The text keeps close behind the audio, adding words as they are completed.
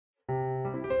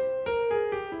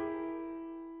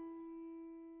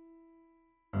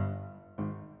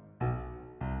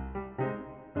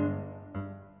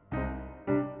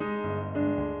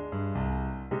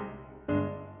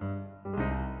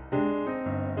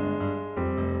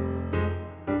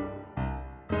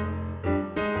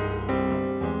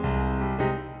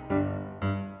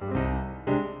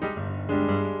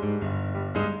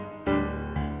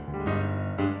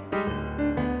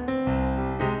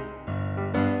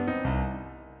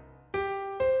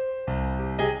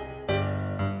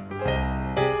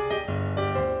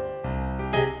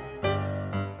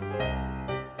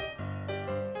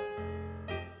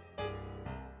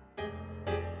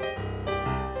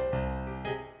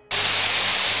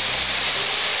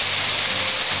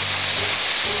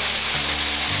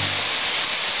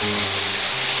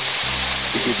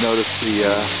notice the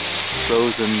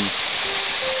frozen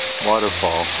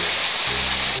waterfall.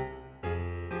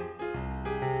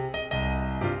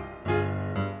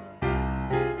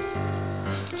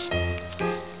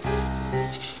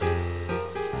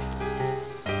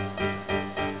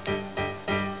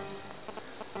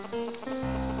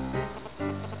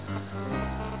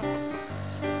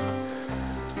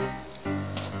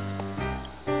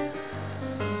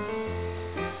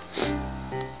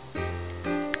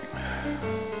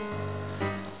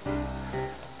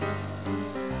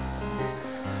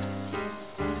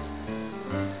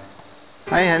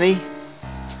 Hi, honey.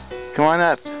 Come on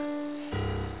up.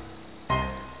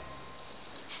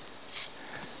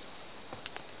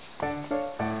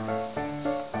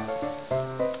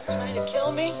 Trying to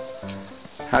kill me?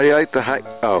 How do you like the hike?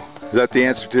 Oh, is that the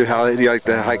answer to how do you like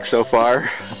the hike so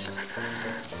far?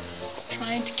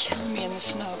 Trying to kill me in the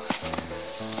snow.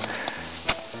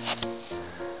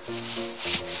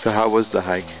 So how was the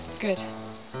hike? Good.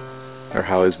 Or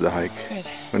how is the hike? Good.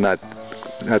 We're not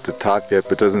at the top yet,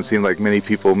 but doesn't seem like many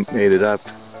people made it up.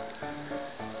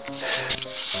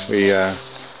 We're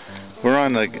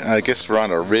on I guess we're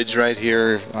on a ridge right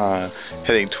here,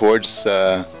 heading towards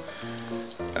Mount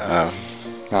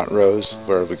Rose.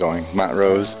 Where are we going? Mount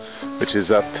Rose, which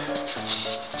is up,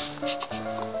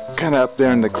 kind of up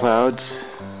there in the clouds,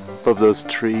 above those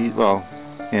trees. Well,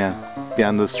 yeah,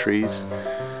 beyond those trees.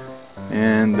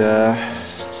 And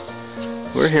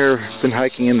we're here. Been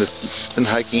hiking in the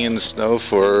snow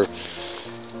for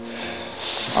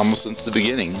almost since the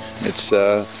beginning. It's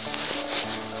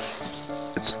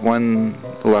 1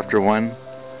 little after 1,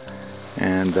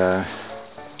 and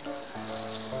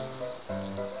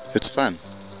it's fun.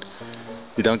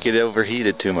 You don't get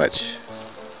overheated too much.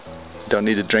 You don't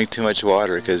need to drink too much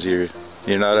water because you're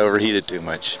not overheated too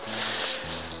much.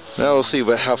 Now we'll see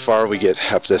how far we get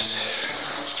up this.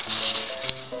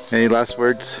 Any last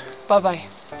words? Bye-bye.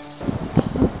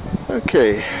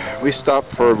 Okay, we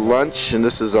stopped for lunch, and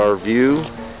this is our view.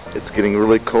 It's getting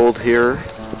really cold here.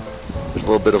 There's a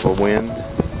little bit of a wind,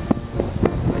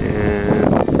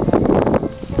 and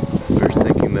we're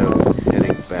thinking of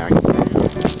heading back to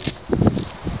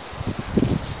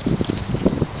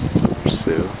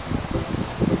pursue.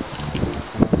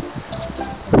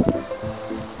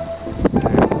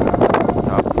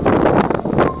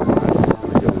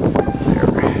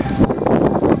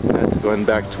 Going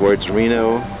back towards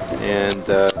Reno, and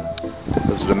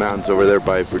those are the mountains over there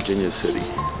by Virginia City.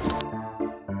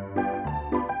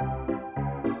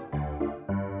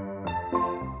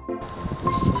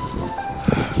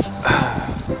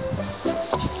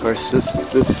 Of course,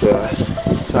 this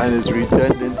sign is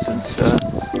redundant since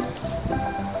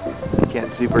you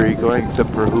can't see where you're going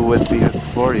except for who went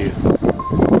before you.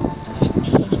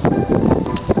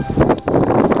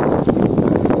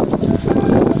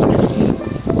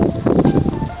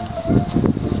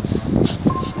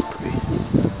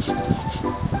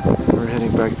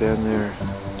 Back down there,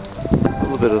 a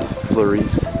little bit of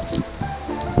flurries.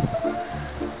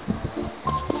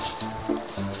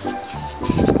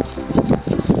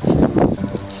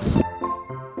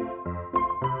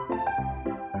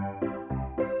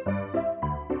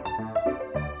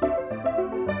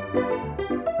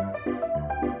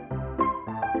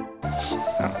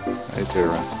 Oh, I turn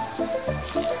around.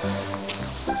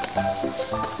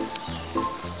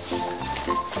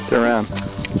 Turn around.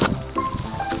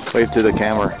 Wave to the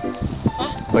camera.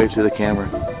 Huh? Wave to the camera.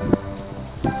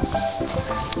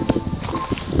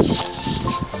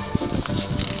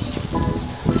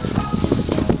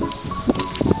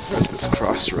 We're at this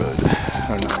crossroad.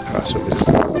 Or not crossroad, but just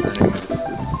turning.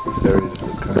 This area is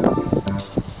kind of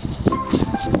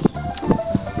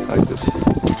like this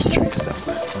tree stump.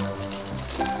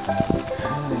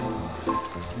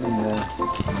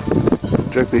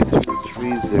 And directly through the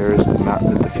trees there is the mountain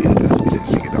that defeated us. We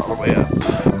didn't make it all the way up.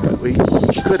 We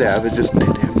could have, it just